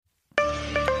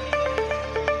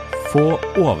Få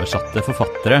oversatte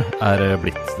forfattere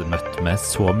blitt møtt med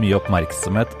så mye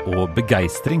oppmerksomhet og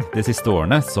begeistring de siste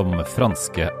årene som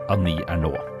franske Annie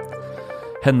Ernaux.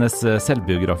 Hennes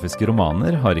selvbiografiske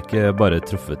romaner har ikke bare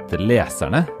truffet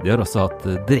leserne, de har også hatt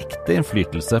direkte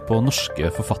innflytelse på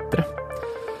norske forfattere.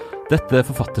 Dette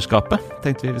forfatterskapet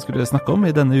tenkte vi skulle snakke om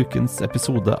i denne ukens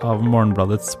episode av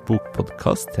Morgenbladets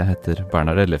bokpodcast. Jeg heter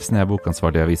Bernhard Ellefsen, jeg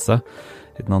bokansvarlig i avisa.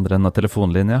 I den andre enden av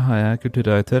telefonlinja har jeg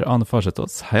kulturredaktør Ane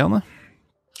Farsetås. Hei, Ane.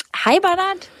 Hei,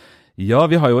 Bernhard. Ja,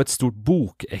 vi har jo et stort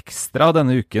bokekstra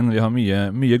denne uken. Vi har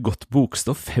mye godt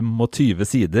bokstoff, 25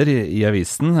 sider i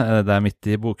avisen. Det midt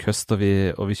i bokhøst, og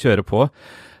vi kjører på.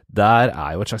 Der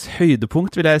jo et slags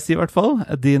høydepunkt, vil jeg si i hvert fall.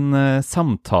 Din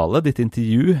samtale, ditt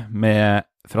intervju med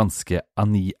franske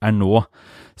Annie Ernaux,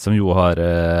 som jo har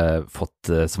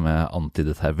fått, som jeg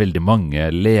antydet her, veldig mange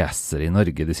lesere i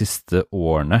Norge de siste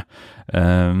årene.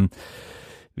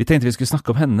 Vi tenkte vi skulle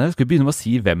snakke om henne. Skal vi begynne med å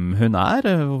si hvem hun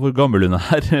hvor gammel hun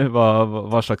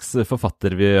hva slags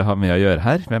forfatter vi har med å gjøre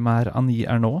her? Hvem Annie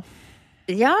Ernaux?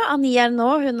 Ja, Annie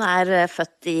Ernaux, hun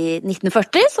født i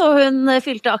 1940, så hun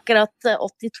fylte akkurat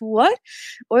 82 år.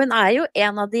 Og hun jo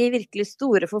en av de virkelig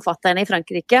store forfatterne i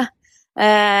Frankrike.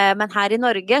 Men her i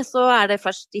Norge så det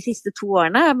først de siste 2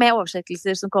 årene med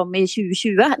oversettelser som kom i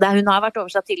 2020. Hun har vært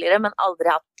oversatt tidligere, men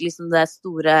aldri hatt liksom det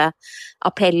store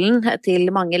appellen til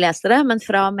mange lesere. Men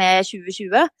fra og med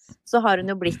 2020 så har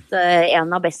hun jo blitt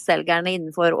en av bestselgerne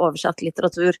innenfor oversatt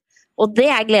litteratur. Og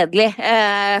det gledelig,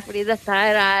 fordi dette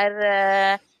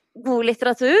her god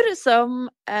litteratur som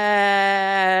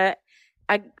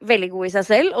veldig god i seg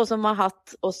selv, og som har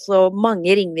hatt også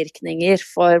mange ringvirkninger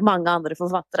for mange andre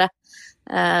forfattere.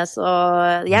 Så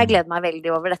jeg gleder meg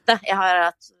veldig over dette. Jeg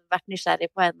har vært nysgjerrig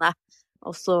på henne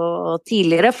også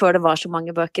tidligere, før det var så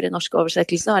mange bøker i norsk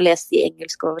oversettelse, og har lest i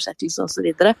engelsk oversettelse og så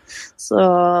videre. Så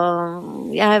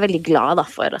jeg veldig glad da,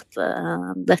 for at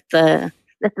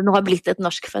dette nå har blitt et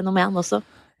norsk fenomen også.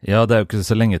 Ja, det jo ikke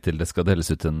så lenge til det skal deles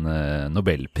ut en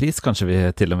Nobelpris. Kanskje vi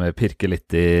til og med pirker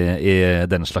litt i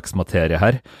den slags materie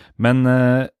her. Men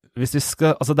hvis vi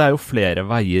skal, altså det jo flere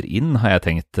veier inn, har jeg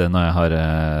tenkt, når jeg har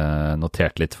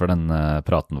notert litt for den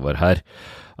praten vår her.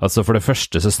 Altså for det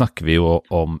første så snakker vi jo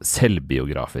om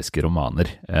selvbiografiske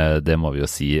romaner. Det må vi jo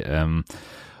si.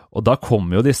 Og da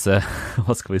kommer jo disse,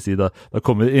 hva skal vi si da,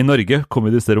 i Norge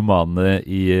kommer disse romanene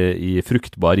i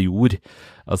fruktbar jord.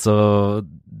 Altså,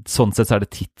 sånn sett så det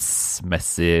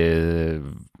tidsmessig,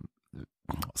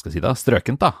 hva skal jeg si da,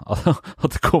 strøkent da, at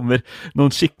det kommer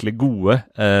noen skikkelig gode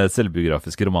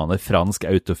selvbiografiske romaner, fransk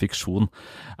autofiksjon.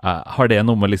 Har det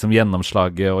noe med liksom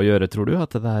gjennomslaget å gjøre, tror du,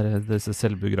 at det disse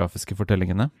selvbiografiske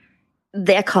fortellingene?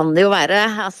 Det kan det jo være,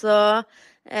 altså...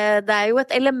 Det jo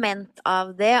et element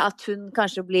av det at hun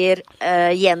kanskje blir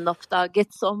gjenoppdaget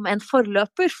som en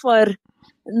forløper for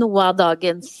noe av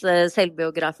dagens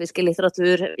selvbiografiske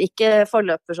litteratur. Ikke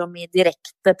forløper som i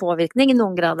direkte påvirkning, i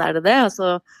noen grad det det.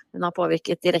 Altså, hun har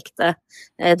påvirket direkte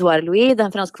Edouard Louis,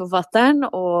 den franske forfatteren,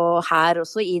 og her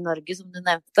også i Norge, som du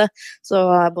nevnte, så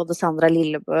har både Sandra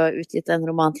Lillebø utgitt en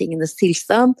roman Tingenes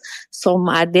tilstand, som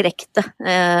direkte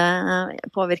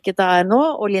påvirket av nå,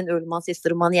 og Linn Ullmanns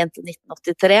siste roman Jente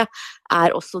 1983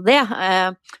 også det.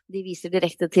 De viser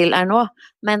direkte til nå,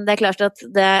 men det klart at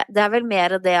det vel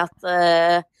mer det at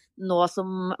nå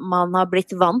som man har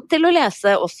blitt vant til å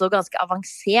lese også ganske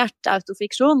avansert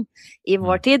autofiksjon i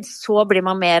vår tid, så blir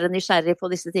man mer nysgjerrig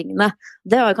på disse tingene.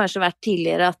 Det har kanskje vært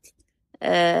tidligere at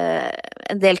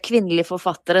en del kvinnelige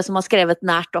forfattere som har skrevet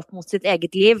nært opp mot sitt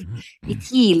eget liv i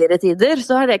tidligere tider,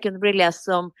 så har det kunnet bli lest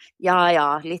som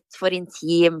litt for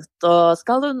intimt, og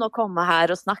skal du nå komme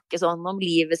her og snakke sånn om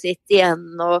livet sitt igjen,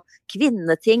 og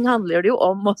kvinneting handler det jo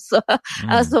om også.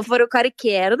 Altså for å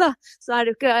karikere da, så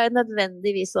det jo ikke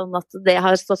nødvendigvis sånn at det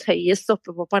har stått høyest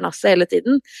oppe på Parnasset hele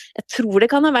tiden. Jeg tror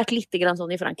det kan ha vært litt grann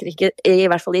sånn i Frankrike, i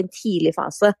hvert fall i en tidlig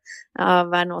fase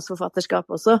av Ernauxs forfatterskap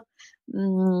også.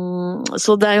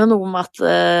 Så det jo noe med at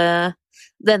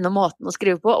denne måten å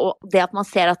skrive på, og det at man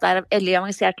ser at det veldig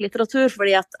avansert litteratur,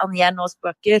 fordi at Annie Ernauxs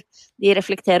bøker, de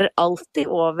reflekterer alltid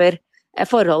over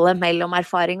forholdet mellom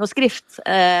erfaring og skrift.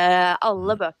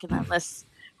 Alle bøkene hennes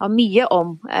har mye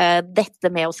om dette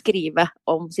med å skrive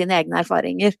om sine egne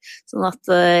erfaringer. Sånn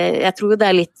at jeg tror det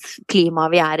litt klima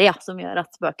vi i, som gjør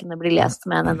at bøkene blir lest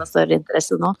med en enda større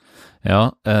interesse nå. Ja,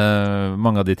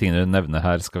 mange av de tingene du nevner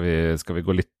her skal vi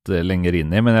gå litt lenger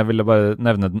inn i, men jeg ville bare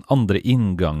nevne den andre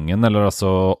inngangen, eller altså,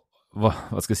 hva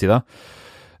skal jeg si da?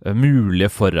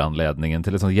 Mulige foranledningen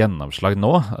til et sånt gjennomslag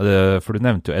nå, for du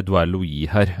nevnte jo Edouard Louis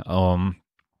her,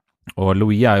 og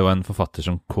Louis jo en forfatter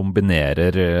som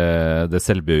kombinerer det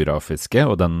selvbiografiske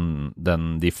og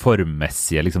de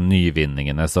formmessige liksom,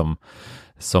 nyvinningene som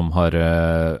som har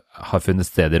funnet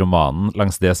sted i romanen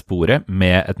langs det sporet,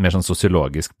 med et mer sånn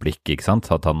sosiologisk blikk, ikke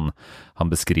sant? At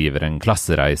han beskriver en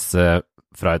klassereise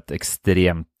fra et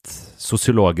ekstremt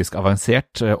sosiologisk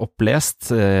avansert,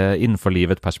 opplest, innenfor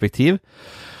livet perspektiv.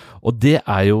 Og det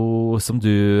jo, som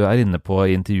du inne på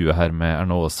i intervjuet her med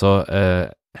Arnaud også,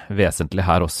 vesentlig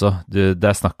her også.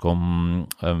 Det snakk om,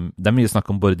 det mye snakk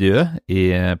om Bourdieu,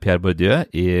 Pierre Bourdieu,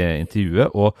 i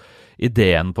intervjuet, og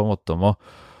ideen på en måte om å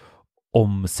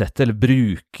omsette eller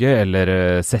bruke eller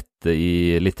sette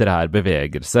i litterær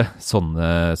bevegelse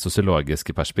sånne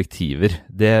sosiologiske perspektiver.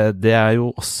 Det jo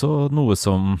også noe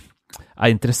som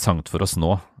interessant for oss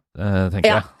nå, tenker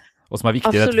jeg. Og som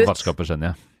viktig i dette forfatterskapet,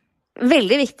 skjønner jeg.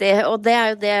 Veldig viktig, og det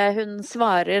jo det hun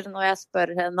svarer når jeg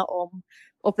spør henne om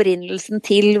opprinnelsen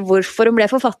til hvorfor hun ble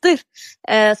forfatter.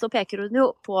 Så peker hun jo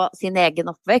på sin egen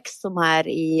oppvekst, som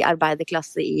i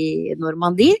arbeiderklasse i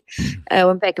Normandie.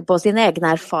 Og hun peker på sine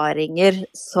egne erfaringer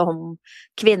som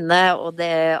kvinne, og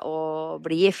det å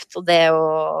bli gift, og det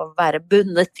å være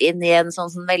bundet inn i en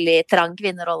sånn veldig trang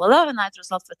kvinnerolle da. Hun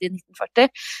tross alt født i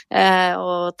 1940,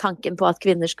 og tanken på at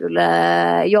kvinner skulle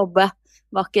jobbe,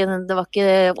 det var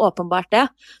ikke åpenbart det,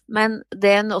 men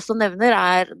det hun også nevner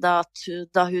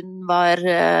da hun var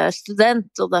student,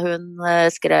 og da hun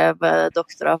skrev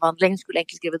doktoravhandling, hun skulle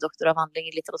egentlig skrive doktoravhandling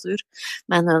i litteratur,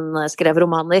 men hun skrev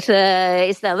romaner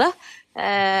i stedet.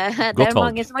 Det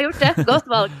mange som har gjort det, godt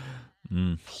valg.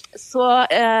 Så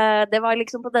det var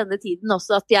liksom på denne tiden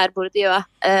også at Pierre Bourdieu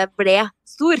ble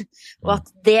stor, og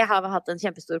at det har hatt en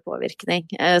kjempestor påvirkning.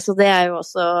 Så det jo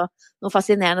også noe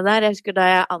fascinerende der. Jeg husker da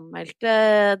jeg anmeldte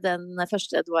den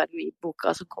første Edouard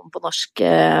Louis-boka som kom på norsk,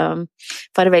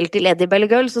 Farvel til Eddie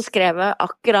Bellegueule, så skrev jeg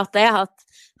akkurat det, at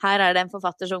her det en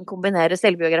forfatter som kombinerer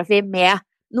selvbiografi med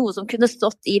noe som kunne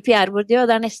stått i Pierre Bourdieu.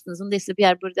 Det nesten som disse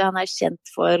Pierre Bourdieu, han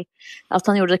kjent for at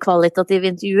han gjorde kvalitative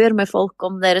intervjuer med folk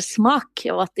om deres smak,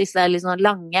 og at disse litt sånn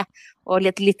lange og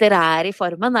litt litterære i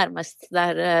formen nærmest,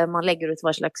 der man legger ut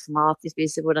hva slags mat de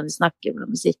spiser, hvordan de snakker,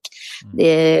 hvordan musikk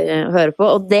de hører på,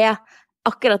 og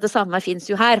akkurat det samme finnes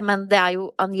jo her, men det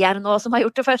jo Annie Ernaux som har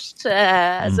gjort det først,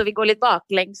 så vi går litt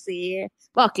baklengs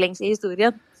i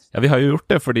historien. Ja, vi har jo gjort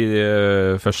det, fordi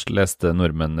først leste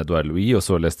nordmenn Edouard Louis, og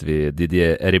så leste vi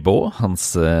Didier Ribot, hans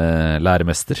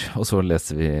læremester, og så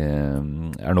leser vi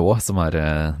Arnaud, som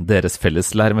deres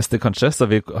felles læremester kanskje, så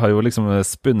vi har jo liksom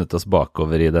spunnet oss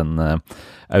bakover i den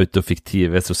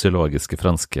autofiktive, sosiologiske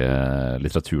franske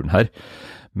litteraturen her.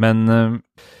 Men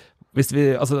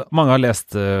mange har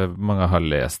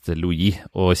lest Louis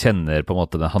og kjenner på en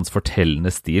måte hans fortellende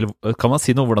stil. Kan man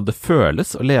si noe om hvordan det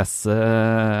føles å lese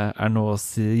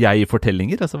Ernauds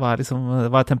jeg-fortellinger? Altså,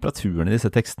 hva temperaturen i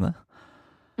disse tekstene?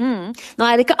 Nå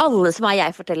det ikke alle som har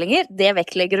jeg-fortellinger. Det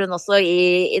vektlegger hun også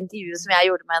i intervjuet som jeg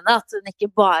gjorde med henne, at hun ikke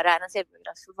bare en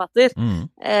selvbiografisk forfatter.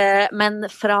 Men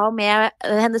fra og med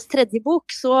hennes tredje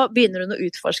bok så begynner hun å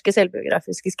utforske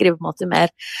selvbiografiske skrivemåter mer.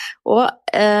 Og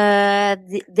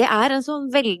det en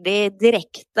sånn veldig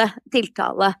direkte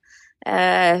tiltale.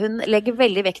 Hun legger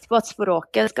veldig vekt på at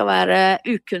språket skal være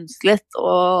ukunstlet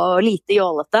og lite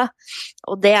jålete,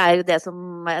 og det jo det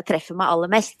som treffer meg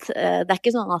aller mest. Det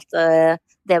ikke sånn at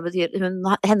det betyr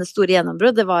hennes store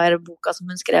gjennombrudd, det var boka som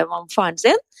hun skrev om faren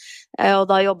sin, og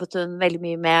da jobbet hun veldig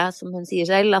mye med, som hun sier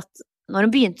selv, at når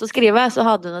hun begynte å skrive, så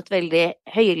hadde hun et veldig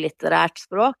høylitterært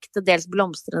språk, til dels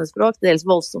blomstrende språk, til dels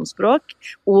voldsomt språk,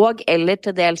 og eller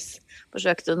til dels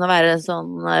forsøkte hun å være en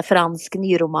sånn fransk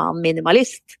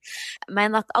nyroman-minimalist.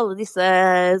 Men at alle disse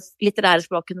litterære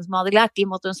språkene som hun hadde lært, de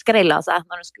måtte hun skrelle av seg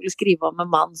når hun skulle skrive om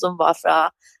en mann som var fra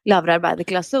lavere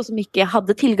arbeiderklasse, og som ikke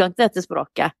hadde tilgang til dette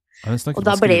språket. Og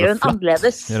da ble hun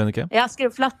annerledes. Gjør hun ikke? Ja,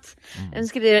 skrive flatt.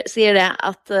 Hun sier det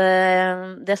at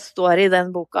det står i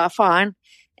den boka av faren,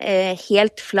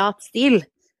 helt flat stil,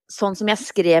 sånn som jeg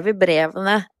skrev i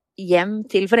brevene hjem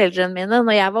til foreldrene mine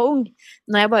når jeg var ung,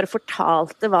 når jeg bare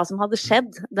fortalte hva som hadde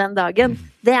skjedd den dagen.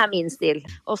 Det min stil,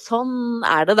 og sånn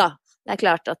det da. Det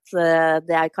klart at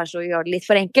det kanskje å gjøre det litt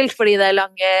for enkelt, fordi det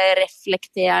lange,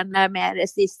 reflekterende, mer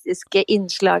estistiske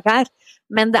innslag her,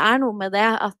 men det noe med det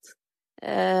at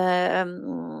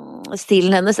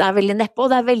stilen hennes veldig neppe,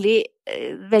 og det veldig,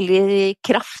 veldig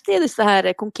kraftig disse her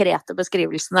konkrete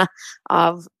beskrivelsene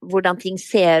av hvordan ting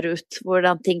ser ut,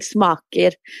 hvordan ting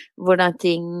smaker, hvordan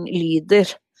ting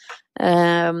lyder.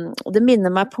 Og det minner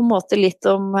meg på en måte litt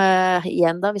om,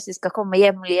 igjen da, hvis vi skal komme med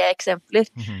hjemlige eksempler,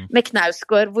 med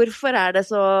Knausgård.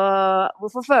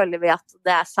 Hvorfor føler vi at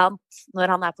det sant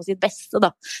når han på sitt beste da,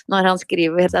 når han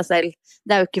skriver seg selv?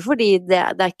 Det jo ikke fordi,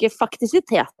 det ikke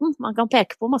faktisiteten. Man kan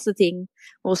peke på masse ting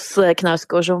hos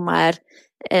Knausgård som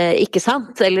ikke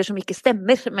sant, eller som ikke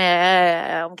stemmer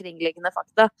med omkringliggende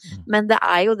fakta. Men det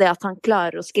jo det at han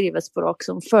klarer å skrive et språk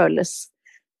som føles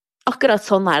akkurat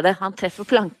sånn det. Han treffer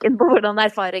planken på hvordan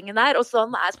erfaringen og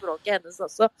sånn språket hennes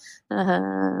også.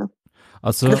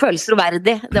 Det føles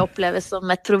troverdig. Det oppleves som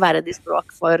et troverdig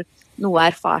språk for noe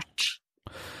erfart.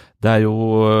 Det jo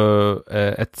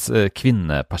et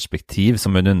kvinneperspektiv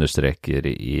som hun understreker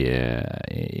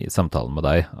i samtalen med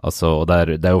deg. Altså, og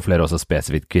det jo flere også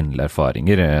spesifikt kvinnelige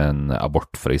erfaringer, en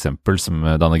abort for eksempel, som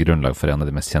danner grunnlag for en av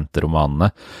de mest kjente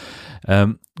romanene.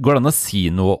 Går det an å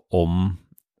si noe om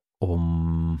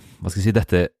hva skal jeg si,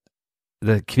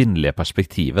 det kvinnelige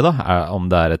perspektivet da, om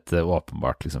det et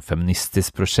åpenbart liksom,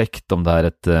 feministisk prosjekt, om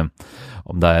det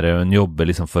hun jobber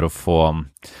liksom, for å få en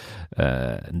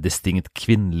distinkt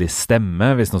kvinnelig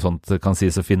stemme, hvis noe sånt kan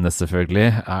sies å finnes selvfølgelig.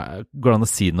 Går det an å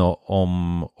si noe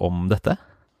om dette?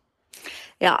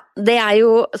 Ja, det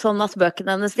jo sånn at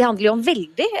bøkene hennes, de handler jo om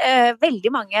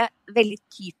veldig mange veldig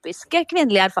typiske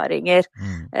kvinnelige erfaringer.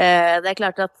 Det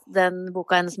klart at den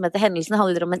boka hennes som heter Hendelsen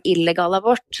handler om en illegal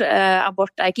abort.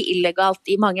 Abort ikke illegalt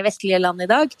i mange vestlige land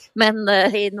i dag, men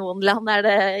i noen land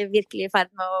det virkelig i ferd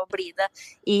med å bli det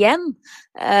igjen.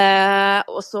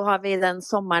 Og så har vi den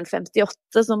Sommeren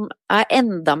 58 som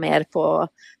enda mer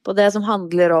på det som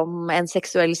handler om en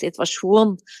seksuell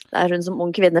situasjon, der hun som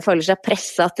ung kvinne føler seg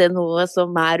presset til noe som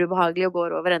ubehagelig og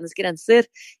går over hennes grenser.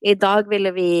 I dag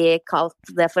ville vi kalt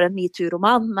det for en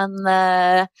MeToo-roman, men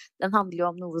den handler jo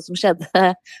om noe som skjedde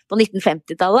på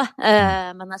 1950-tallet,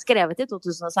 men skrevet i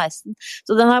 2016.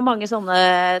 Så den har mange sånne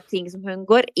ting som hun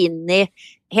går inn i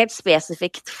helt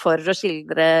spesifikt for å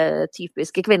skildre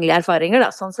typiske kvinnelige erfaringer. Da.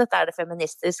 Sånn sett det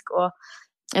feministisk, og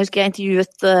jeg husker jeg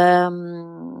intervjuet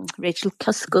Rachel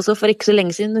Cusk også for ikke så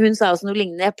lenge siden. Hun sa også noe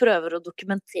lignende. Jeg prøver å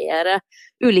dokumentere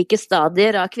ulike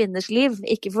stadier av kvinners liv.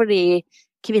 Ikke fordi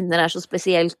kvinner så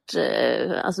spesielt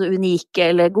unike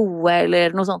eller gode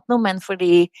eller noe sånt, men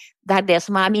fordi det det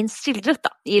som minst skildret.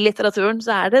 Da. I litteraturen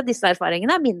så det disse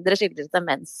erfaringene mindre skildret enn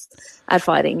menns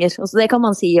erfaringer. Og så det kan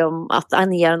man si om at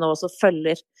Ania nå også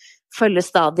følger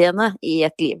stadiene i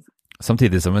et liv.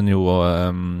 Samtidig som hun jo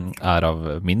av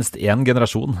minst en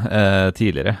generasjon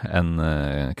tidligere enn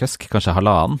Cusk, kanskje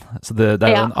halvannen. Så det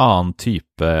jo en annen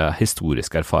type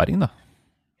historisk erfaring da.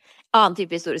 Annen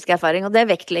type historisk erfaring, og det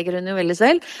vektlegger hun jo veldig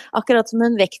selv. Akkurat som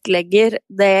hun vektlegger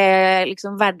det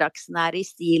liksom hverdagsnære i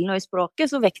stilen og i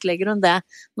språket, så vektlegger hun det.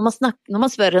 Når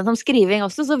man spør henne om skriving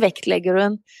også, så vektlegger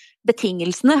hun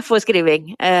betingelsene for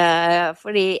skriving.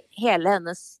 Fordi hele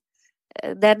hennes,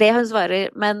 det det hun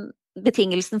svarer, men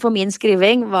betingelsen for min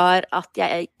skriving var at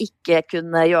jeg ikke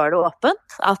kunne gjøre det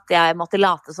åpent, at jeg måtte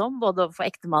late som, både overfor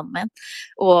ektemannen min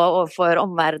og overfor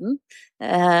omverdenen.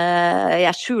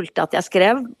 Jeg skjulte at jeg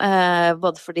skrev,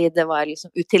 både fordi det var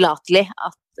liksom utillatelig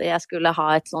at jeg skulle ha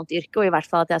et sånt yrke, og i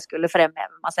hvert fall at jeg skulle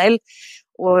fremheve meg selv.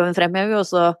 Og hun fremhever jo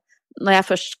også, når jeg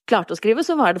først klarte å skrive,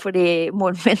 så var det fordi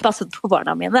moren min passet på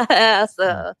barna mine.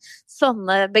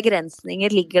 Sånne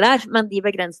begrensninger ligger der, men de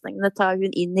begrensningene tar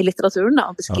hun inn i litteraturen da,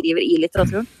 og beskriver i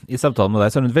litteraturen. I samtalen med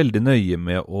deg så hun veldig nøye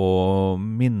med å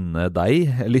minne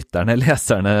deg, lytterne,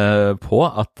 leserne, på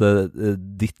at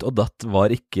ditt og datt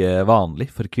var ikke vanlig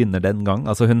for kvinner den gang.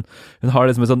 Altså hun har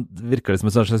det som en sånn, virker det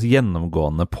som en slags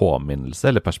gjennomgående påminnelse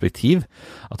eller perspektiv,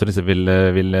 at hun liksom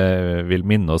vil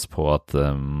minne oss på at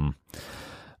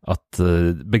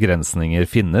begrensninger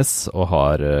finnes og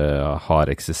har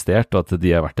eksistert, og at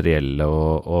de har vært reelle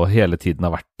og hele tiden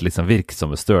har vært liksom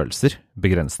virksomme størrelser.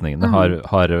 Begrensningene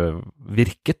har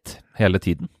virket hele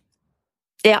tiden.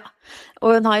 Ja,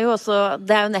 og hun har jo også,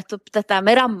 det jo nettopp dette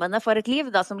med rammene for et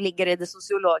liv da, som ligger i det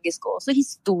sosiologiske og også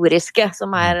historiske, som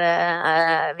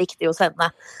viktig hos henne.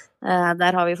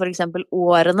 Der har vi for eksempel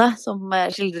Årene, som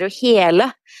skildrer jo hele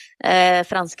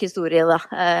fransk historie da,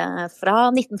 fra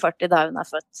 1940 da hun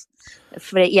født,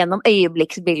 gjennom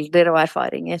øyeblikksbilder og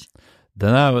erfaringer.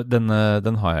 Den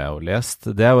har jeg jo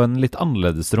lest. Det jo en litt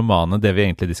annerledes roman enn det vi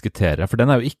egentlig diskuterer, for den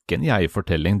jo ikke en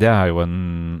jeg-fortelling. Det jo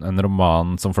en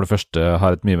roman som for det første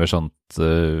har et mye mer sånt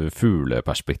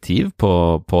fugleperspektiv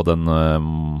på den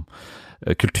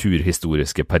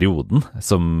kulturhistoriske perioden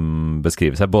som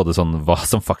beskriver seg, både sånn hva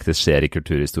som faktisk skjer i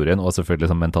kulturhistorien, og selvfølgelig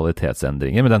sånn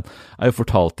mentalitetsendringer, men den jo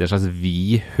fortalt i en slags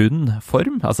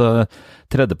vi-hun-form, altså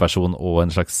tredjeperson og en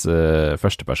slags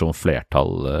førsteperson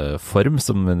flertall-form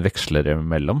som den veksler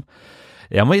mellom.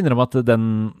 Jeg må innrømme at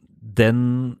den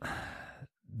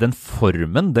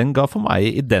formen, den ga for meg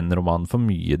i den romanen for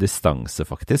mye distanse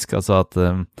faktisk, altså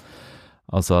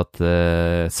Altså at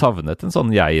savnet en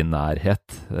sånn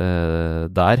jeg-nærhet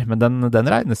der, men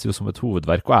den regnes jo som et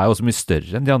hovedverk, og jo også mye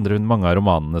større enn de andre. Mange av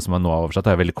romanene som nå er oversatt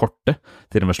veldig korte,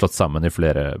 til og med slått sammen i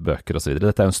flere bøker og så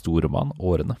videre. Dette jo en stor roman,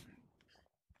 Årene.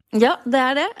 Ja, det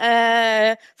det.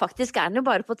 Faktisk den jo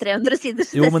bare på 300 sider.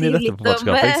 Jo, men i dette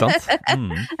forfatterskapet, ikke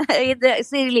sant? Det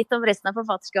sier litt om resten av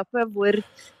forfatterskapet, hvor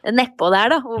nedpå det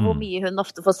da, og hvor mye hun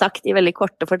ofte får sagt i veldig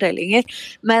korte fortellinger.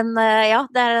 Men ja,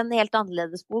 det en helt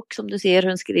annerledes bok, som du sier,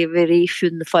 hun skriver i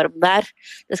Sjunn-form der.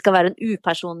 Det skal være en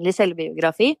upersonlig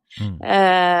selvbiografi,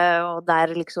 og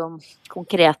der liksom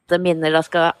konkrete minner da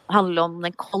skal handle om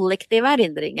den kollektive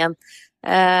erindringen.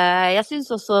 Jeg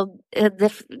synes også det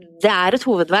et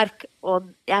hovedverk, og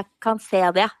jeg kan se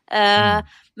det.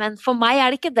 Men for meg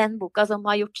det ikke den boka som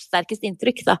har gjort sterkest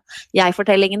inntrykk. Da.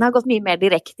 Jeg-fortellingen har gått mye mer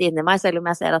direkte inn i meg, selv om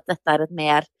jeg ser at dette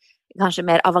et kanskje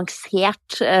mer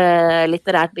avansert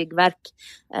litterært byggverk,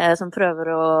 som prøver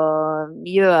å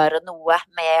gjøre noe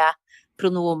med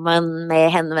pronomen, med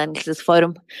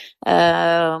henvendelsesform,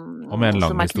 og med en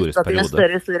lang historisk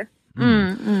periode.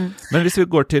 Men hvis vi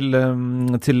går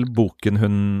til boken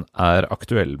hun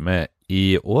aktuell med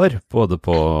i år, både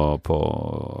på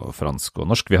fransk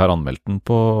og norsk. Vi har anmeldt den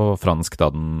på fransk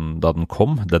da den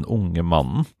kom, Den unge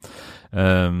mannen.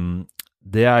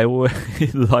 Det jo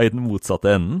da i den motsatte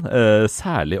enden,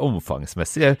 særlig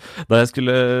omfangsmessig. Da jeg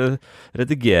skulle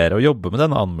redigere og jobbe med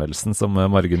denne anmeldelsen som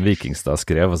Margunn Vikingstad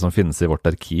skrev, og som finnes i vårt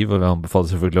arkiv, og jeg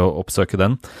anbefaler selvfølgelig å oppsøke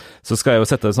den, så skal jeg jo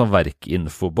sette en sånn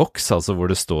verkinfoboks, altså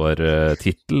hvor det står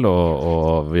titel,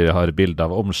 og vi har bilde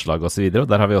av omslag og så videre,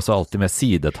 og der har vi også alltid med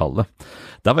sidetallet.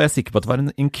 Der var jeg sikker på at det var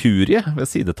en inkurie ved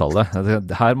sidetallet.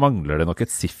 Her mangler det nok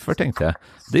et siffer, tenkte jeg.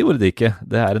 Det gjorde det ikke.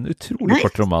 Det en utrolig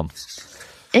kort roman.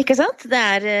 Ikke sant? Det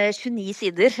 29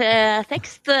 sider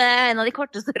tekst, en av de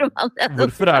korteste romanene.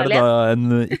 Hvorfor det da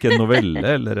ikke en novelle,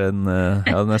 eller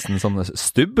nesten sånn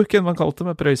stubb, kunne man kalt det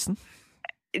med Prøysen?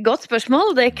 Godt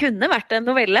spørsmål, det kunne vært en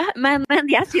novelle, men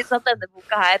jeg synes at denne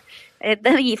boka her,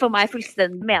 den gir for meg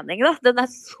fullstendig mening da. Den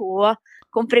så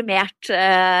komprimert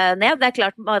ned. Det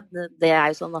klart, det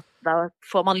jo sånn at da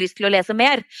får man lyst til å lese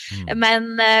mer.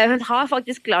 Men hun har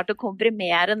faktisk klart å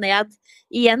komprimere ned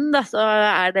igjen, da, så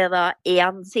det da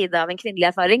en side av en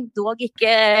kvinnelig erfaring, dog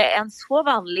ikke en så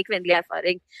vanlig kvinnelig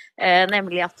erfaring,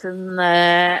 nemlig at hun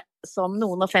som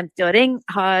noen og 50-åring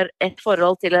har et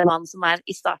forhold til en mann som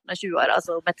i starten av 20-åra,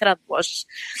 altså med 30 års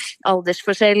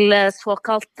aldersforskjell,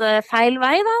 såkalt feil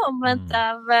vei da, omvendt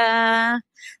av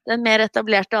den mer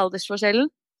etablerte aldersforskjellen.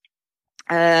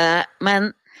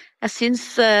 Men jeg synes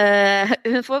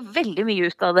hun får veldig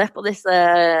mye ut av det på disse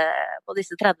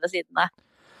 30 sidene.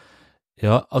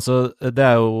 Ja, altså det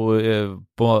jo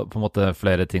på en måte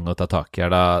flere ting å ta tak i her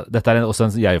da. Dette også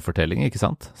en jeg-fortelling, ikke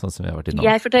sant? Sånn som vi har vært innom.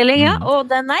 Jeg-fortelling, ja, og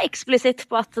den eksplisitt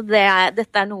på at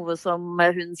dette noe som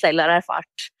hun selv har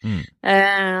erfart.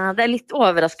 Det litt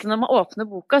overraskende når man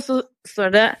åpner boka, så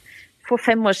står det: for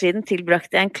 5 år siden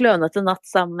tilbrakte jeg en klønete natt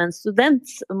sammen med en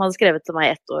student som hadde skrevet til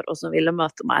meg 1 år, og som ville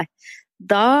møte meg.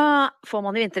 Da får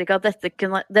man jo inntrykk av at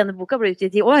denne boka ble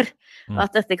utgitt i år, og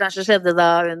at dette kanskje skjedde da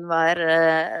hun var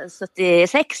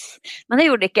 76, men det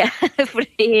gjorde det ikke,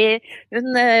 fordi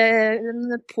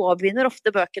hun påbegynner ofte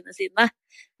bøkene sine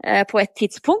på et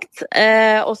tidspunkt,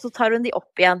 og så tar hun de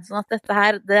opp igjen, sånn at dette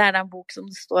her, det en bok som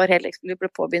det står helt eksplisitt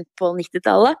ble påbegynt på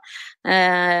 90-tallet,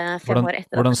 5 år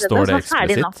etter. Hvordan står det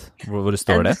eksplisitt? Hvor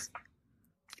står det?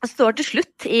 Det står til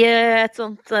slutt i et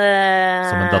sånt...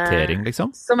 som en datering, liksom?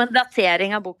 Som en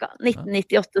datering av boka.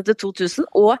 1998 til 2000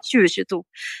 og 2022.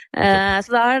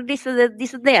 Så da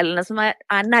disse delene som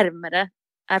nærmere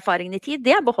erfaringen i tid,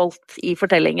 det beholdt i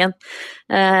fortellingen.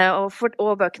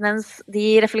 Og bøkene hennes, de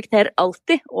reflekterer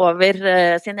alltid over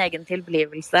sin egen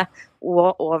tilblivelse,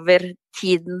 og over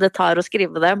tiden det tar å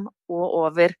skrive dem, og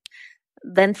over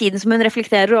den tiden som hun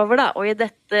reflekterer over da, og i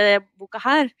dette boka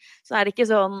her, så det ikke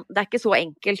sånn, det ikke så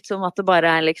enkelt som at det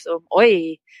bare liksom,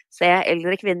 oi, se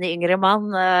eldre kvinne, yngre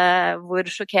mann, hvor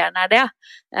sjokkerende det?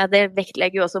 Det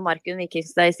vektlegger jo også Margunn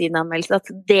Vikingstad i sin anmeldelse, at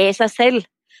det i seg selv,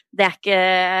 det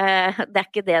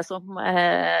ikke det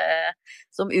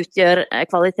som utgjør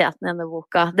kvaliteten i denne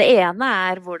boka. Det ene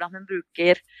hvordan hun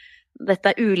bruker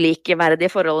dette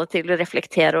ulikeverdige forholdet til å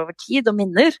reflektere over tid og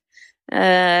minner,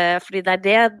 fordi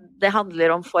det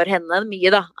handler om for henne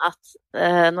mye da,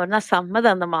 at når hun sammen med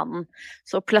denne mannen,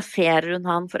 så plasserer hun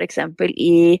han for eksempel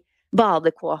i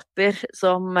badekåper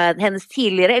som hennes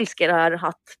tidligere elsker har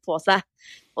hatt på seg,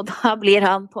 og da blir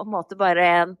han på en måte bare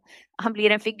han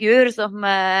blir en figur som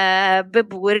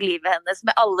bebor livet hennes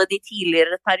med alle de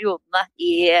tidligere periodene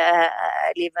i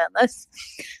livet hennes.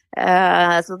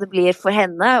 Så det blir for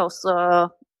henne også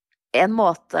en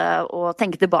måte å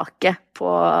tenke tilbake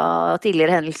på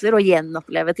tidligere hendelser, og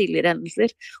gjenoppleve tidligere hendelser,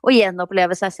 og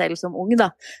gjenoppleve seg selv som ung, da.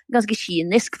 Ganske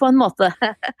kynisk på en måte,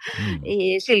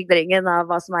 i skildringen av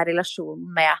hva som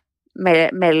relasjonen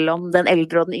mellom den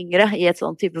eldre og den yngre i et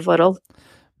sånn type forhold.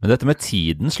 Men dette med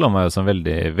tiden slår meg jo som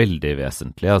veldig, veldig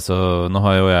vesentlig. Altså, nå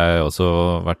har jo jeg også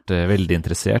vært veldig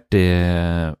interessert i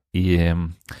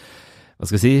hva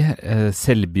skal jeg si,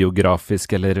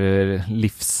 selvbiografisk eller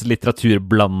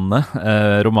livslitteraturblande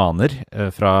romaner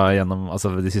fra gjennom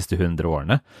de siste 100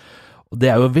 årene. Og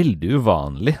det jo veldig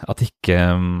uvanlig at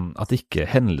ikke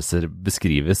hendelser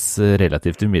beskrives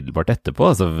relativt umiddelbart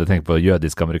etterpå. Altså, tenk på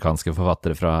jødisk-amerikanske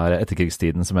forfattere fra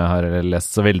etterkrigstiden som jeg har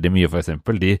lest så veldig mye, for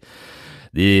eksempel.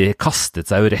 De kastet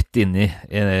seg jo rett inn i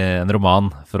en roman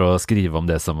for å skrive om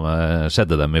det som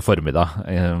skjedde dem i formiddag.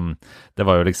 Det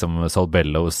var jo liksom Saul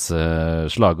Bellows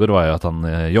slagord var jo at han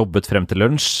jobbet frem til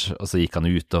lunsj, og så gikk han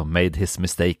ut og made his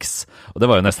mistakes. Og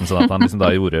det var jo nesten sånn at han liksom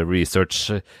da gjorde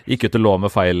research, gikk ut og lå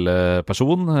med feil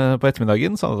person på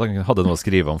ettermiddagen, så han hadde noe å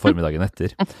skrive om formiddagen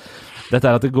etter.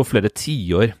 Dette at det går flere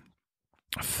tiår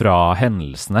fra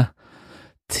hendelsene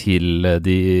til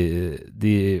de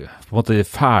på en måte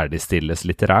ferdigstilles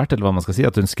litterært, eller hva man skal si,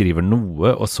 at hun skriver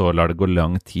noe, og så lar det gå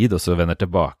lang tid, og så vender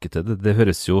tilbake til det. Det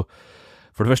høres jo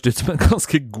for det første ut som en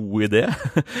ganske god idé,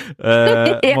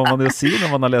 må man jo si, når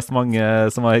man har lest mange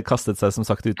som har kastet seg, som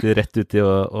sagt, rett ut i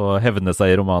å hevne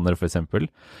seg i romaner, for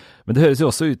eksempel. Men det høres jo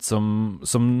også ut som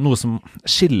noe som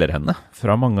skiller henne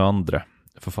fra mange andre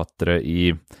forfattere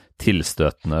i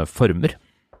tilstøtende former.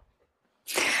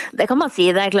 Det kan man si.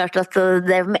 Det klart at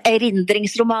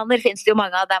erindringsromaner finnes det jo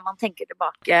mange av der man tenker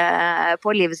tilbake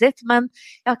på livet sitt, men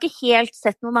jeg har ikke helt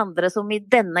sett noen andre som i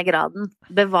denne graden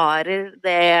bevarer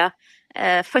det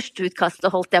førsteutkastet,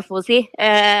 holdt jeg på å si,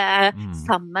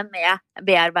 sammen med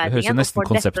bearbeidingen. Det høres jo nesten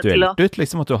konseptuelt ut,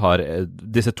 liksom at du har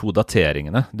disse to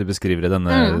dateringene du beskriver i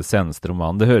denne seneste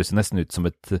romanen. Det høres jo nesten ut som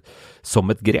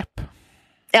et grep.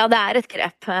 Ja, det et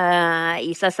grep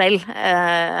i seg selv.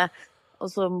 Og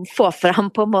som får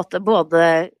fram på en måte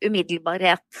både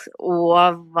umiddelbarhet og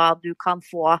hva du kan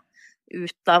få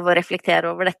ut av å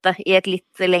reflektere over dette i et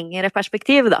litt lengre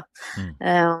perspektiv, da.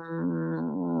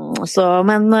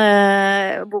 Men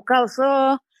boka også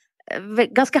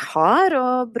ganske hard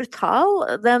og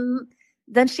brutal.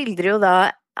 Den skildrer jo da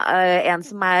en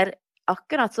som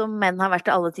akkurat som menn har vært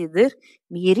til alle tider,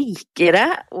 mye rikere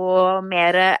og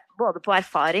mer både på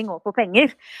erfaring og på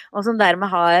penger, og som dermed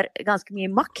har ganske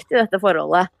mye makt i dette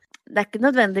forholdet. Det ikke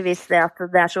nødvendigvis det at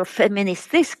det så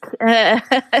feministisk,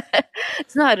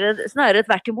 snarere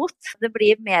tvert imot. Det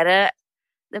blir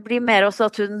mer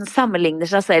også at hun sammenligner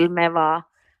seg selv med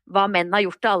hva menn har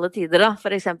gjort til alle tider, da.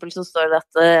 For eksempel så står det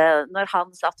at når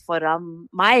han satt foran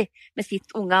meg med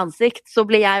sitt unge ansikt, så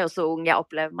ble jeg også ung, jeg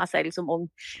opplever meg selv som ung.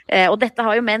 Og dette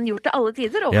har jo menn gjort til alle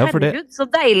tider, og herregud, så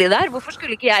deilig det hvorfor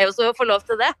skulle ikke jeg også få lov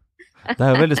til det? Det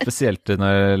jo veldig spesielt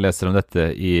når jeg leser om dette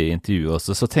i intervjuet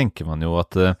også, så tenker man jo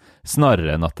at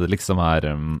snarere enn at det liksom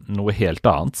noe helt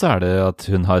annet, så det at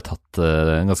hun har tatt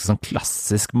en ganske sånn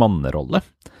klassisk mannerolle.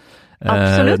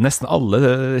 Nesten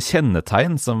alle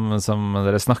kjennetegn som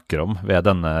dere snakker om ved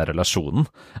denne relasjonen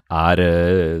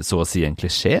så å si en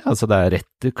klisjé, altså det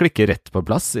klikker rett på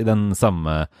plass i den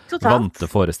samme vante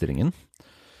forestillingen.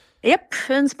 Jepp,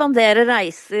 hun spanderer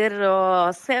reiser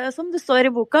og som det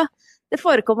står i boka, det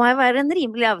forekommer å være en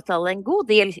rimelig avtale, en god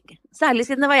del, særlig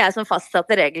siden det var jeg som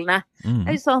fastsatte reglene.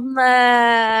 Det jo sånn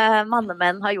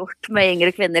mannemenn har gjort med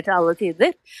yngre kvinner til alle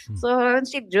tider. Så hun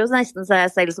skildrer jo nesten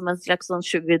seg selv som en slags sånn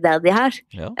sugar daddy her.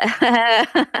 Ja.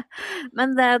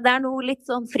 Men det noe litt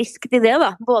sånn friskt i det,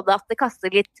 da. Både at det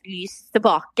kaster litt lys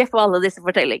tilbake på alle disse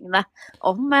fortellingene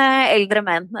om eldre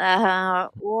menn.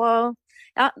 Og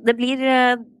ja, det blir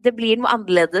noe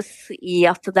annerledes i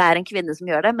at det en kvinne som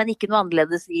gjør det, men ikke noe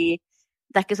annerledes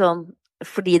det ikke sånn,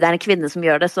 fordi det en kvinne som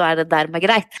gjør det, så det dermed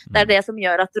greit. Det det som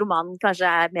gjør at romanen kanskje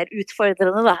mer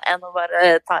utfordrende da, enn å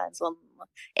bare ta en sånn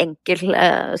enkel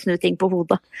snu ting på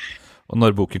hodet. Og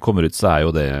når boken kommer ut, så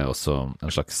jo det også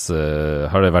en slags,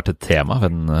 har det vært et tema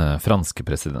ved den franske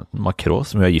presidenten Macron,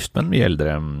 som jo gift med en mye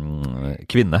eldre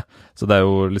kvinne. Så det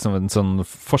jo liksom en sånn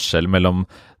forskjell mellom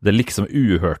det liksom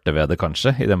uhørte ved det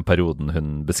kanskje, i den perioden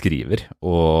hun beskriver,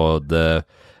 og det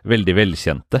veldig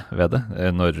velkjente ved det,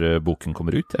 når boken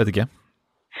kommer ut, jeg vet ikke.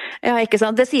 Ja, ikke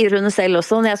sant. Det sier hun selv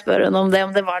også når jeg spør henne om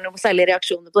det var noen særlige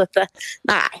reaksjoner på dette.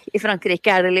 Nei, i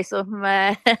Frankrike det liksom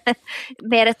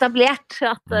mer etablert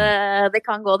at det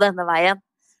kan gå denne veien.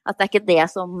 at det ikke det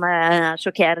som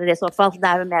sjokkerer i så fall.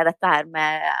 Det jo mer dette her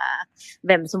med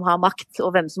hvem som har makt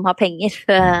og hvem som har penger.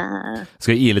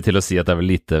 Skal jeg ile til å si at det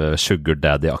vel lite sugar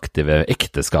daddy-aktig ved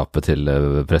ekteskapet til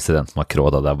president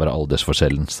Macron, da det bare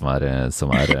aldersforskjellen som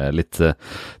litt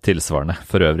tilsvarende.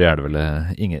 For øvrig det vel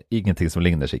ingenting som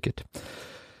ligner sikkert.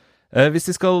 Hvis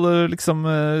vi skal liksom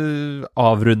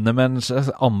avrunde med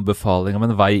en anbefaling om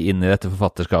en vei inn i dette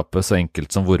forfatterskapet, så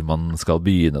enkelt som hvor man skal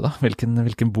begynne da,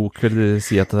 hvilken bok vil du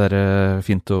si at det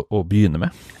fint å begynne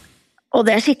med? Og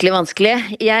det skikkelig vanskelig.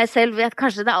 Jeg selv vet,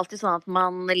 kanskje det alltid sånn at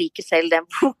man liker selv den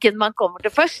boken man kommer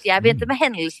til først. Jeg begynte med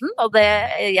Hendelsen, og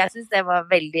jeg synes det var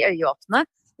veldig øyeåpne.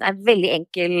 Det en veldig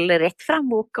enkel, rett frem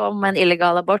bok om en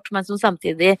illegal abort, men som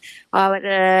samtidig har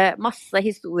masse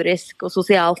historisk og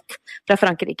sosialt fra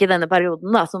Frankrike i denne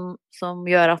perioden, da, som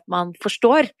gjør at man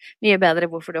forstår mye bedre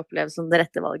hvorfor det oppleves som det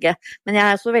rette valget. Men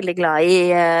jeg så veldig glad i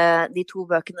de 2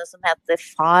 bøkene som heter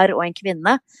Far og en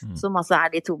kvinne, som altså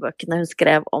de 2 bøkene hun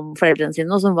skrev om foreldrene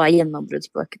sine, og som var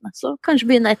gjennombruddsbøkene. Så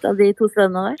kanskje begynne et av de 2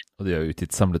 stedene der. Og de har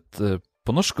utgitt samlet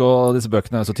på norsk, og disse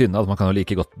bøkene så tynne at man kan jo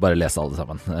like godt bare lese alle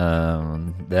sammen.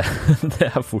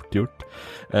 Det fort gjort.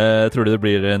 Tror du det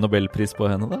blir Nobelpris på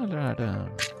henne da, eller det...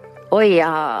 Oi, ja,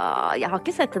 jeg har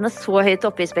ikke sett henne så høyt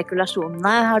oppe i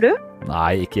spekulasjonene, har du?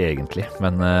 Nei, ikke egentlig,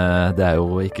 men det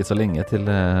jo ikke så lenge til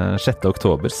 6.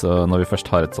 oktober, så når vi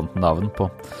først har et sånt navn på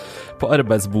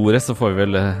arbeidsbordet, så får vi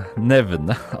vel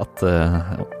nevne at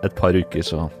et par uker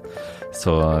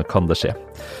så kan det skje.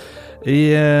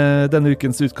 I denne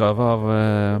ukens utgave av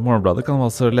Morgenbladet kan man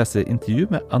altså lese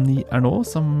intervju med Annie Ernaux,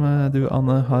 som du,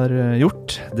 Anne, har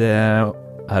gjort. Det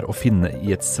å finne i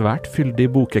et svært fyldig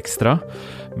bokekstra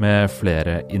med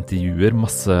flere intervjuer,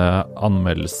 masse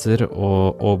anmeldelser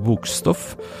og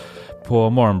bokstoff. På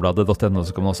morgenbladet.no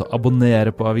så kan man også abonnere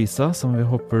på avisa, som vi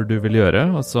håper du vil gjøre.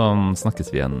 Og så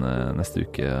snakkes vi igjen neste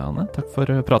uke, Anne. Takk for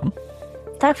praten.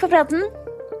 Takk for praten.